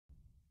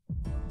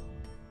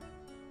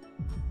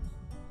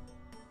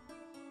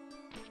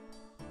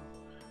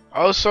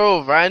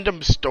Also,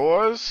 random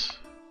stores?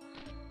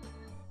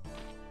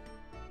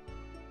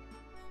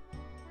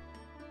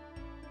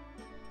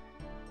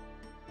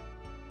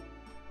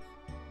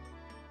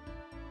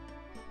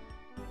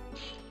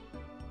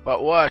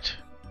 But what?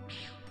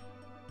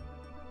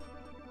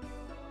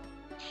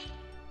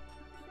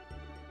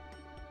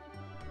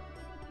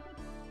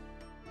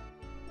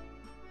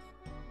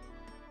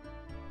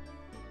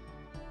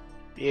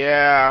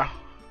 Yeah.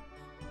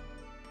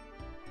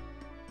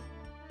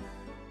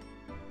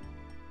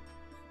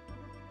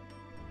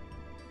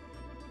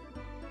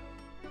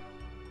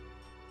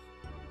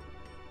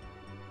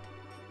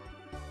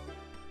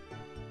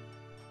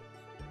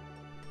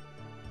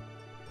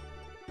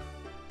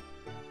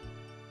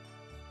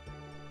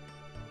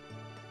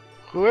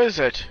 Who is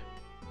it?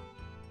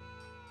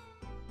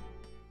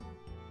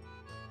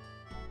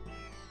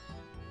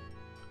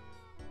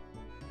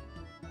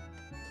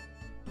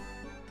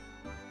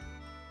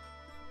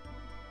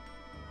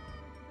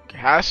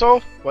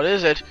 Haschel? What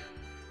is it?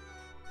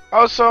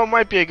 Also,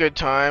 might be a good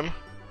time.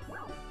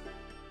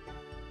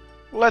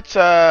 Let's,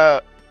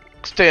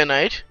 stay a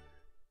night.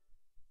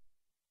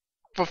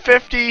 For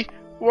 50?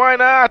 Why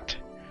not?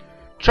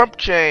 Chump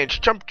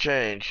change, chump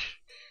change.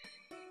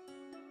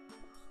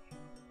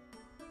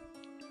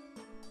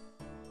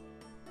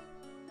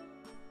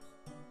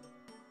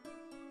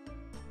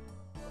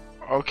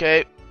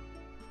 Okay.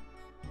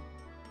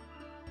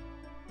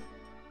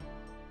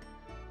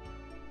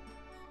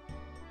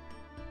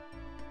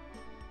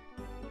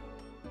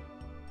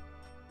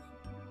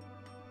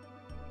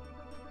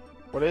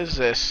 What is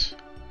this?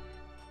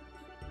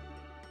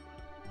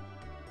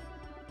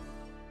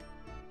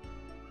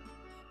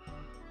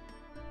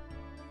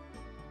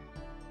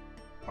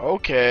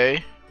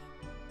 Okay.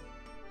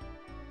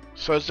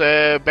 So it's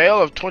a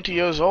bale of 20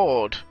 years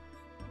old.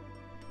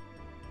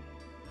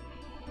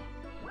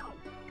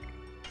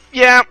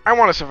 Yeah, I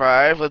want to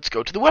survive. Let's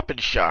go to the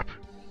weapons shop.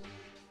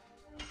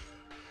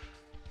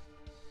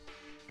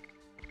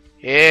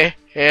 Yeah,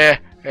 yeah,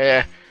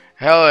 yeah.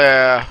 Hell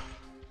yeah.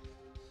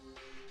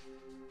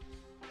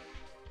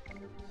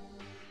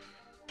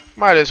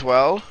 Might as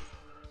well.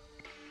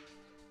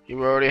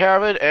 You already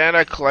have it, and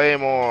a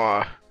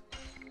claymore.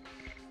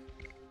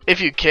 If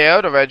you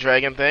care, the red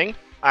dragon thing.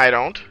 I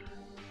don't.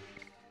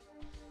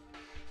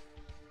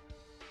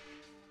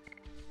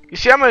 You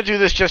see, I'm gonna do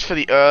this just for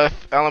the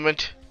earth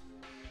element.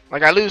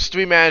 Like, I lose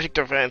 3 magic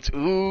defense.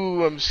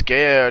 Ooh, I'm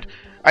scared.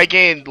 I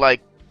gained,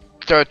 like,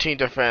 13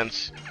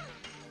 defense.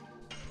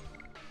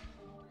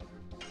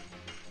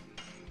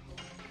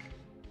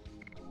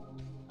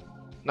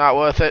 Not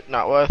worth it,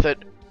 not worth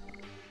it.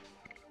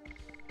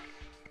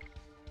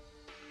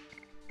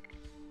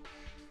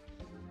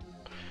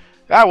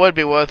 That would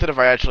be worth it if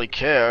I actually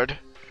cared.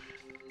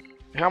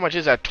 How much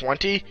is that,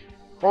 20?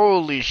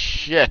 Holy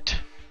shit.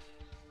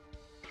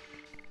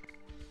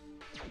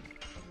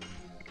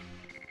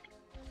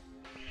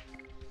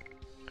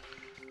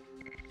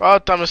 Well,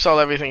 time to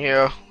sell everything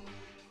here.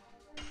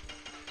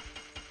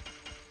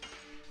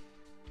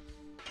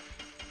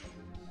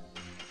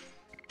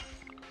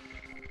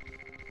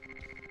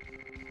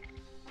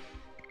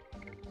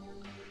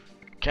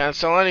 Can't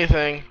sell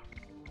anything.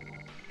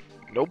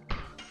 Nope.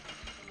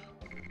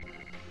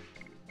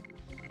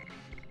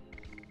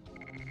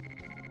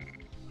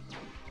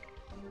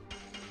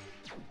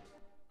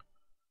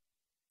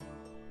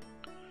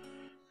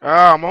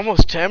 Ah, I'm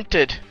almost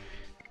tempted.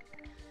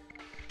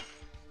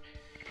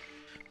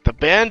 The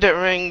bandit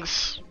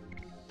rings,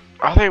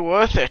 are they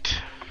worth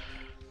it?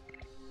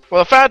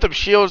 Well, the Phantom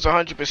Shield's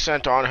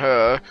 100% on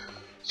her,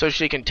 so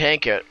she can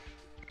tank it.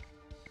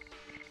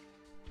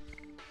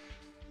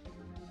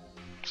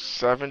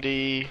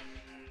 70,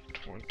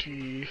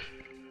 20.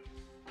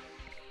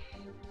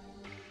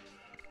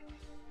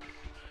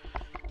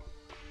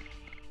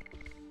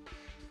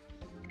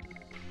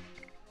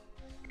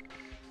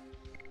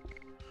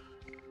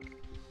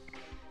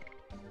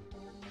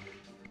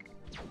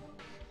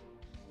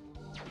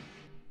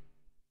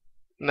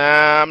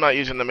 Nah, I'm not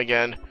using them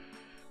again.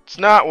 It's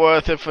not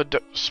worth it for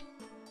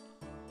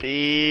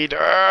speed.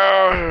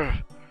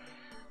 Urgh.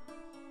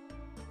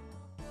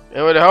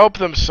 It would help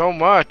them so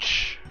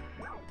much.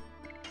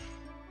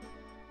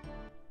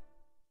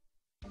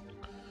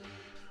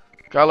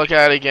 Gotta look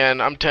at it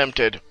again. I'm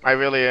tempted. I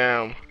really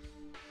am.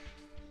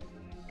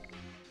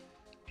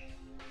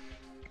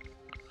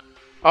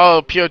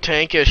 Oh, pure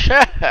tankish.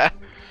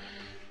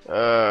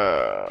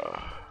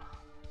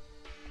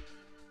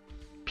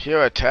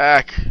 Pure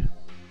attack.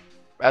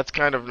 That's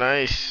kind of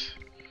nice.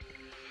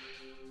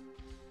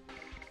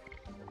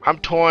 I'm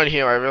torn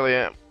here, I really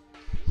am.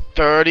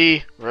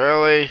 30?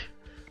 Really?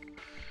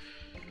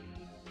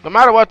 No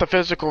matter what, the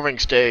physical ring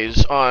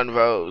stays on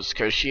Rose,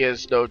 because she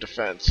has no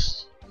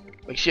defense.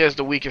 Like, she has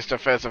the weakest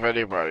defense of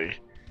anybody.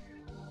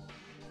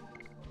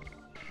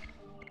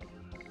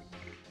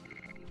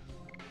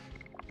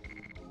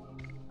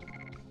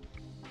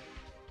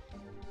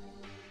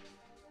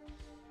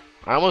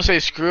 I almost say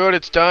screw it,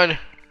 it's done.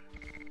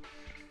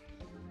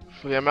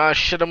 For the amount of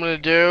shit I'm gonna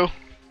do.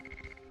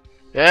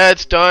 Yeah,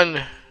 it's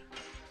done.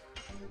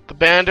 The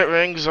bandit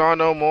rings are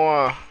no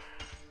more.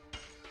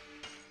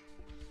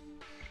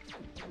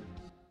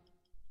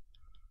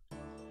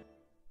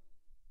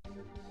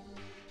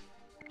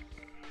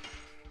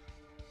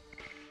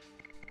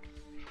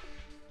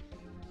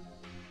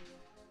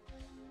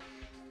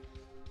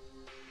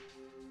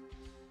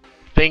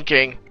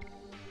 Thinking.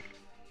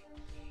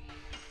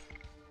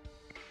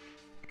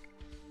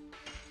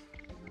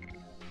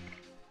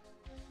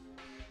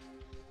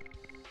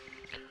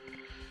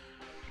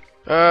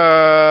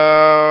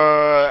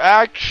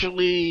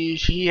 Actually,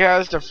 he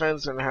has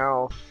defense and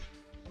health.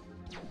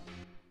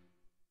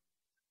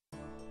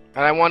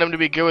 And I want him to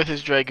be good with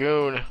his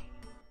Dragoon.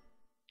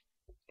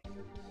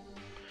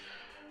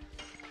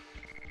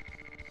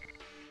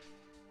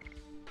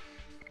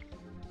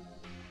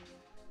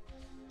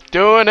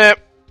 Doing it!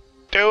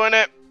 Doing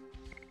it!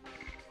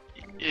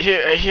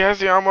 He has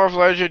the armor of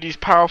legend, he's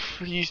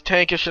powerful, he's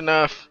tankish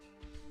enough.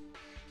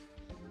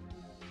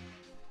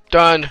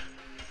 Done.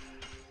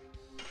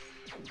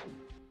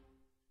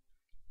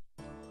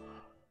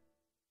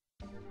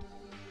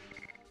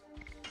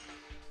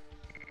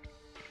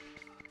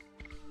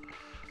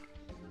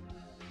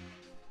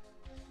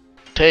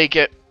 Take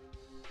it.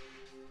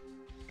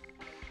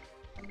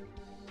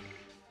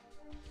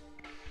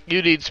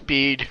 You need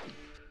speed.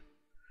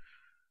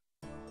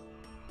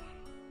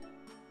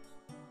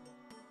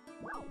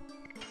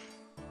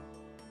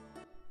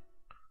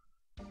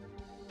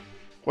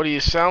 What are you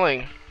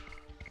selling?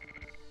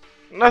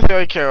 Nothing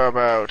I care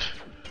about.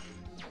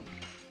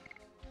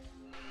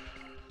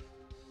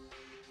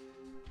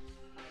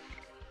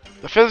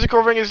 The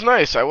physical ring is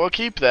nice, I will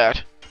keep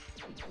that.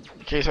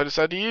 In case I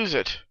decide to use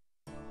it.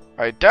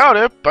 I doubt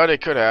it, but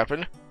it could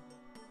happen.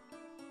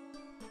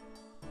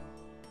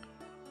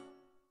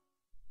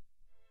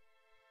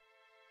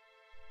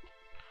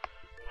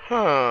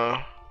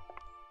 Huh.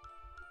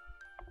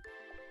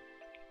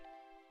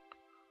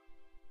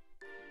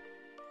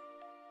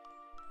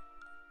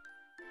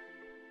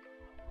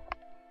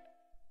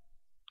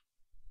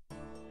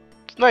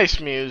 It's nice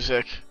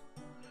music.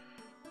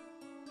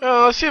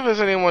 Let's see if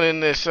there's anyone in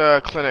this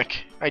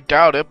clinic. I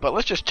doubt it, but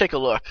let's just take a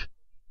look.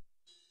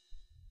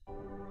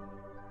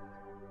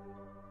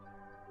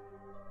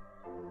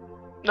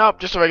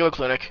 Nope, just a regular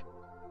clinic.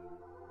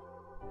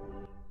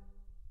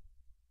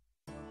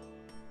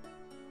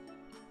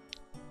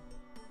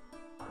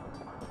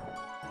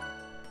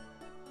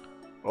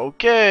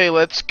 Okay,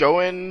 let's go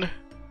in.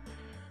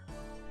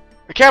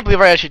 I can't believe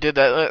I actually did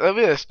that. Let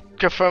me just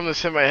confirm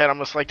this in my head. I'm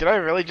just like, did I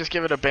really just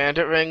give it a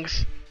bandit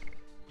rings?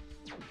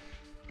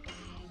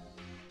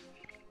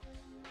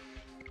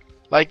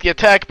 Like, the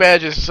attack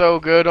badge is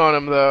so good on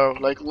him, though.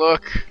 Like,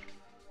 look.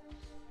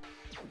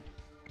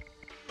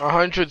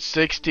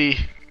 160.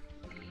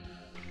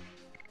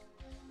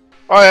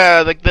 Oh,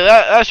 yeah, like,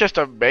 that's just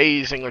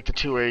amazing, like, the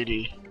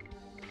 280.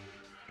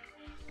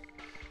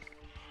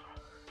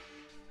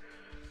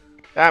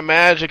 That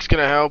magic's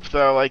gonna help,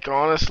 though, like,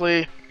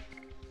 honestly.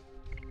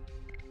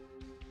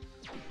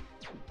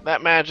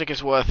 That magic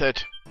is worth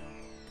it.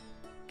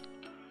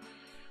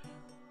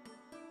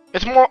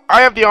 It's more,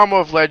 I have the armor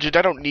of legend,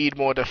 I don't need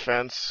more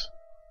defense.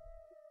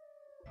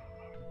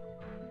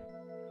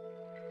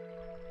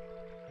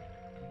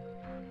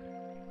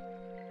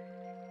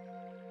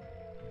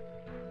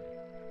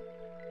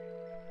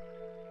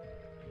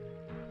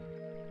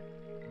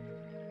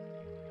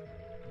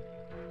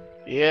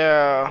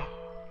 Yeah.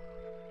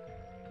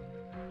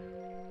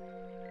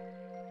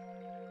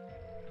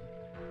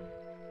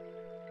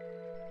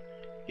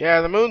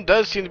 Yeah, the moon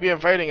does seem to be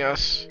inviting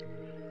us.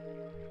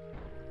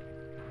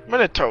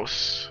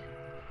 Minitos.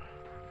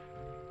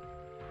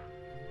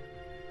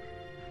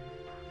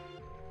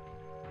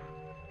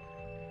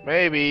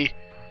 Maybe.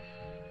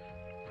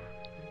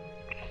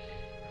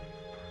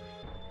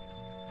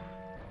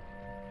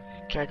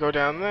 Can't go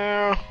down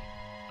there.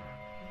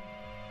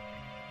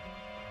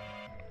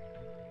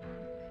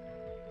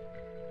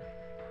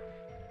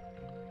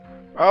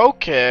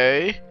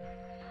 Okay.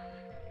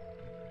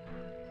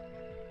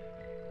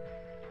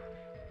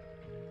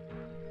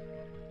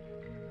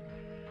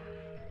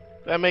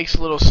 That makes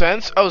a little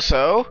sense. Oh,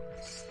 so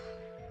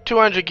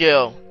 200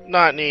 gil,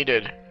 not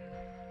needed.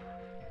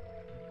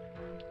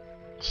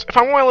 If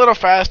I'm going a little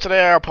fast today,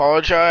 I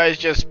apologize.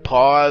 Just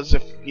pause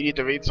if you need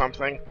to read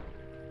something.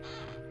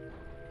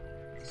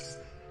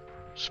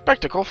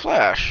 Spectacle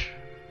flash.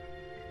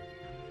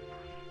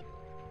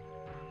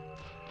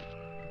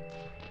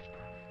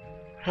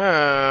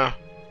 Huh.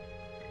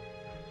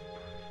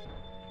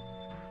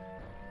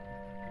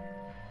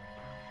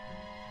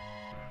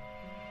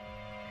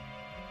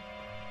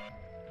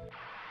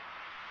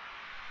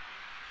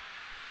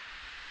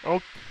 Oh,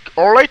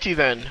 alrighty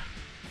then.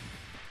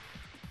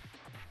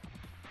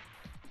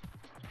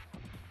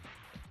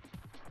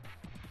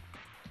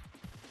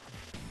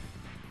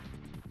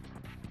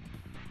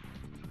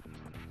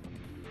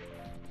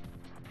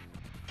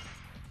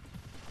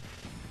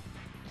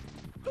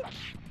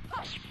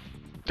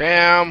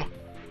 Damn.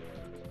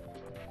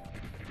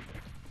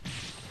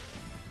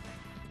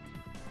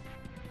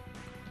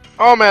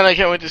 Oh man, I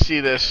can't wait to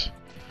see this.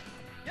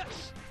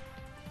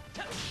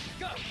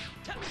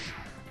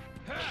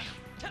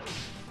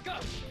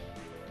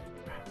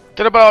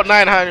 Did about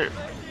 900.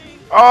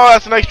 Oh,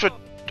 that's an extra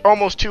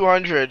almost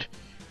 200.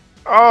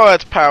 Oh,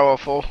 that's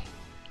powerful.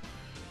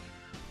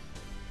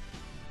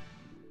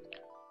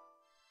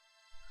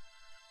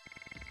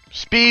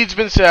 Speed's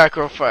been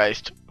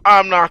sacrificed.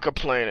 I'm not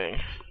complaining.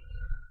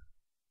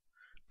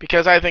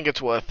 Because I think it's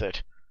worth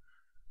it.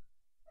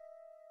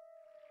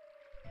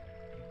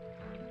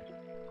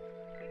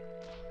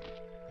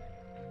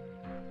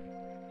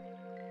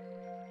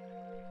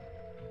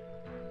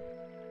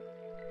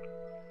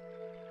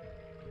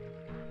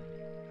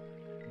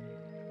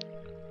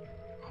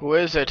 Who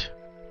is it?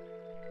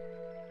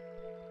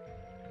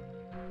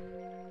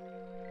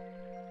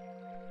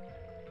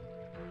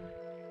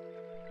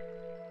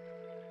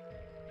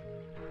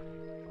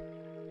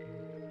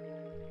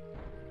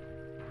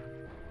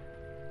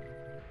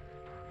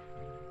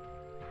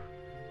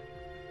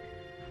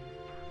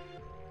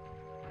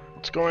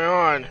 What's going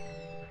on?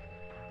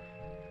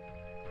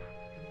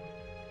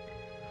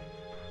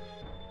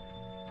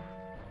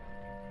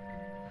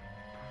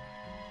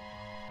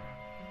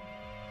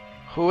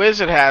 Who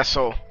is it,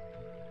 Haschel?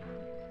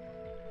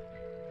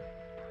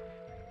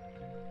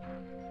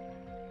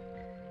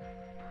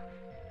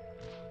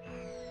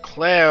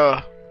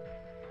 Claire.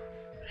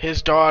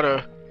 His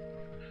daughter.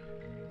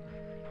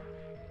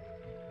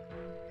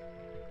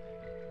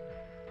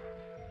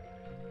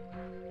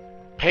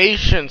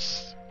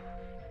 Patience.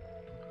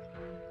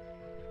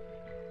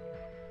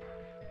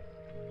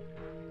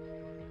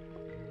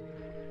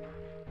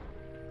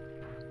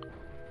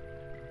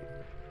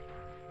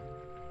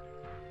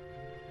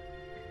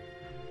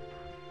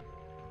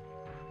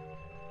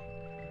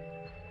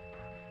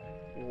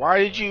 Why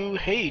did you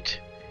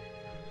hate?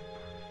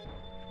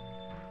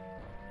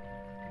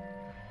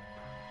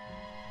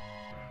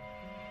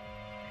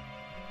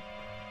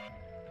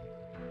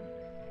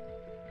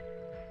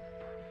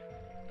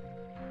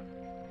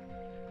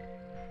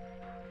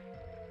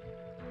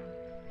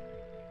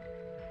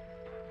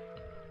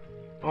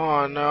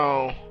 Oh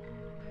no.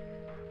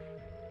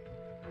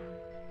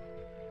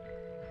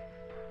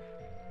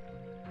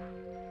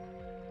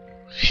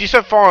 She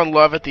said fall in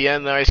love at the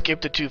end there. I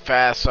skipped it too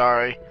fast,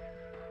 sorry.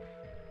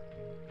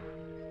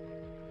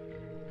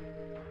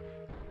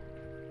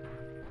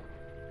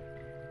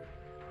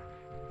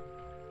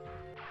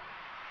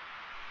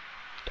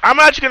 I'm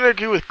actually gonna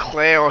agree with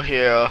Claire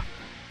here.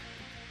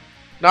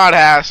 Not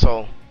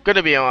Haschel.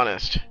 Gonna be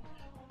honest.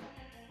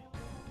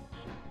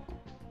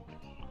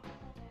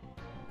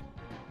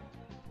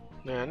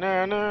 Na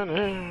na na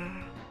na.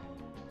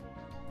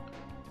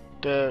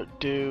 Do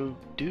do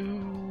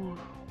do.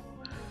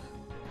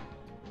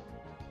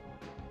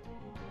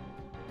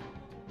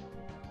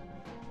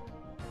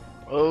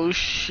 Oh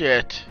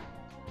shit.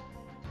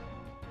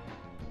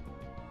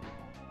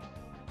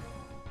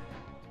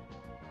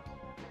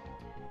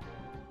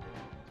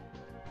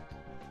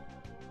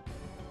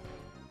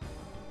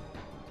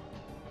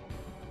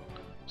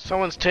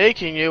 Someone's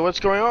taking you.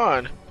 What's going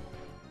on?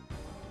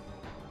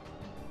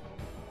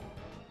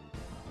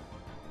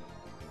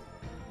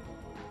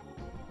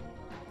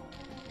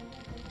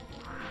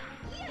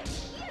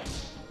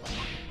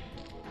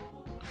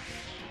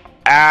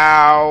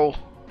 Ow.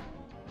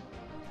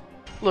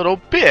 Little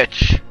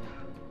bitch.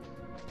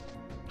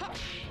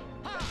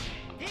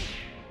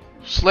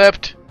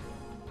 Slipped.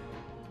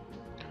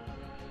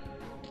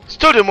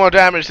 Still did more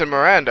damage than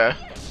Miranda.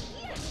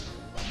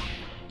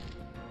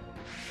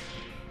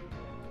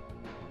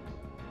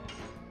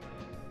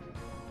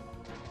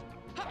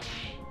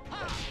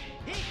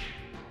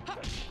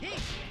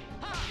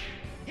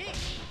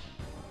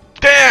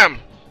 Damn!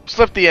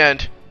 Slipped the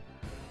end.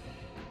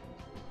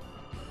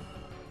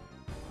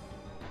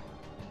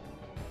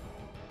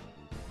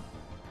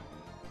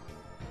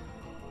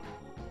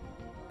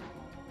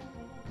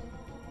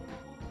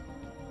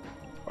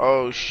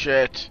 Oh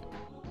shit.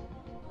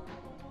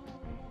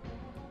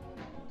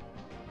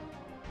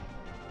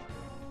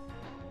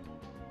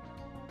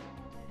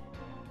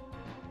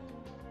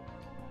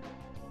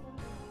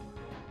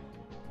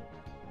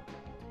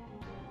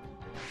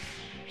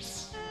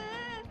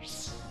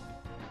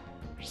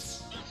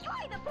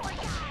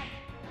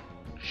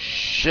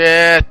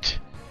 Shit.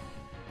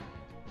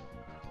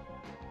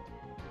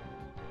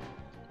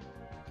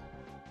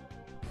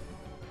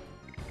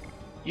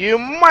 You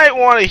might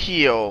want to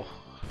heal.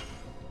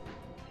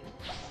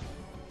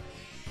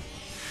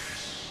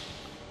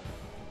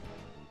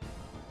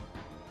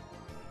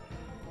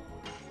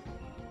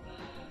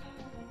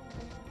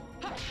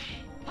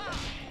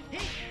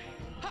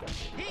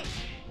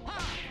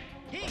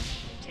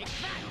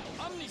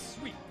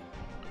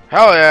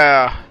 Hell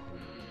yeah.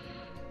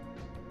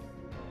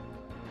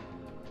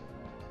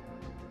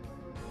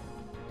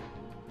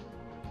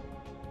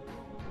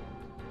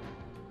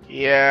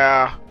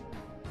 Yeah.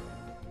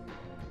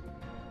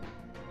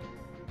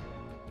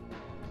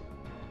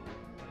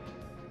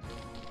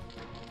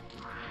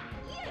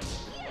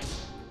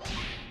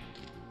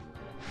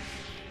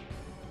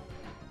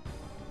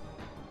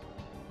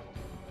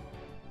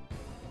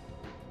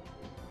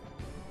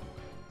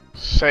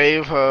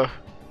 Save her.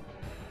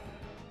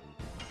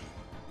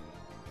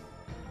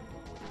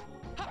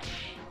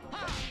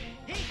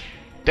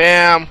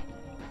 Damn.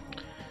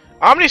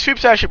 Omni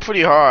sweep's actually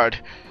pretty hard.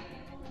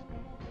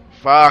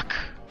 Fuck.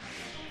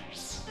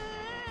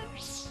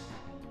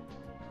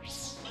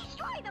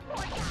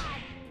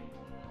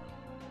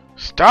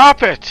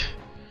 Stop it!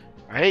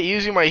 I hate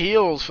using my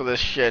heals for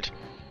this shit.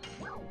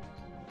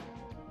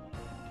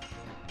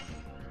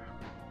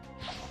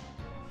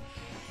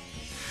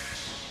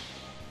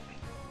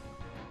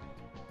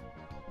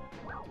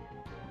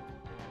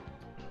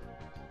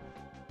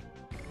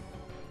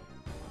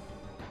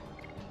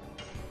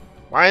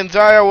 Mind's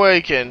Eye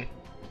Awaken.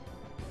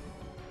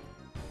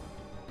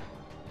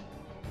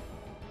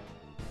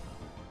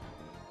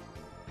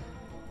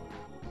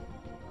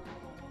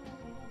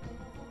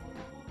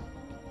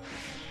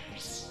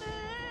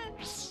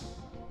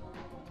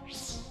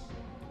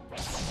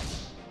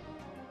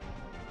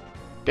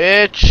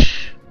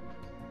 Bitch.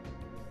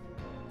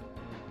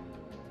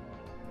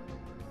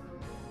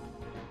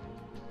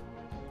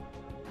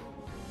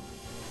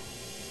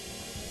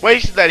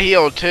 Wasted that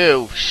heal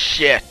too.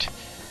 Shit.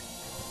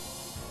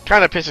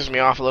 Kinda pisses me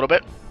off a little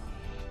bit.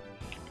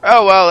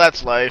 Oh well,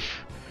 that's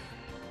life.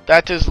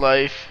 That is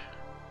life.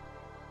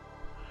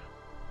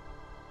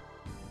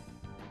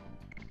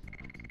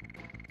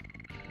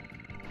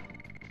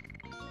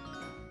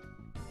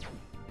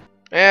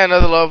 And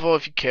another level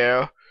if you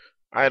care.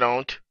 I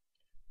don't.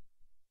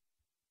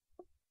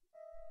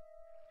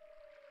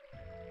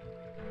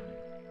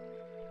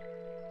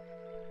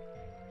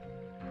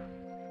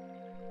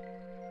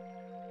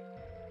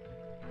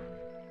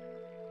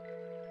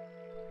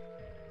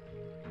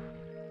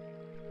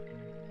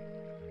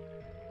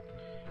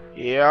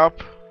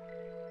 Yep.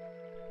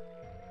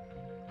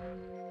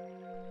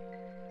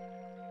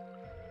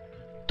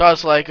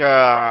 Does like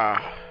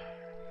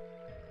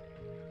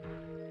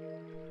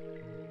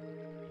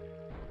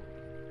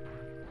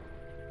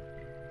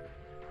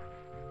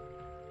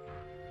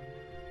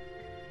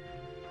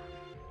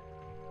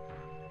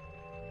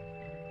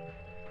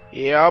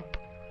Yep.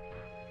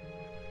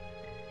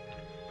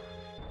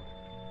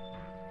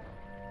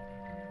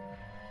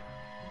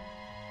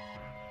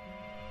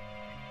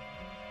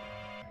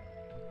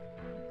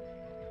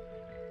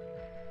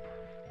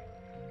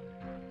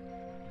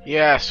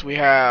 Yes, we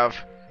have.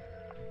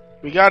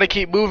 We gotta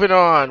keep moving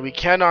on. We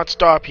cannot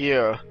stop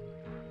here.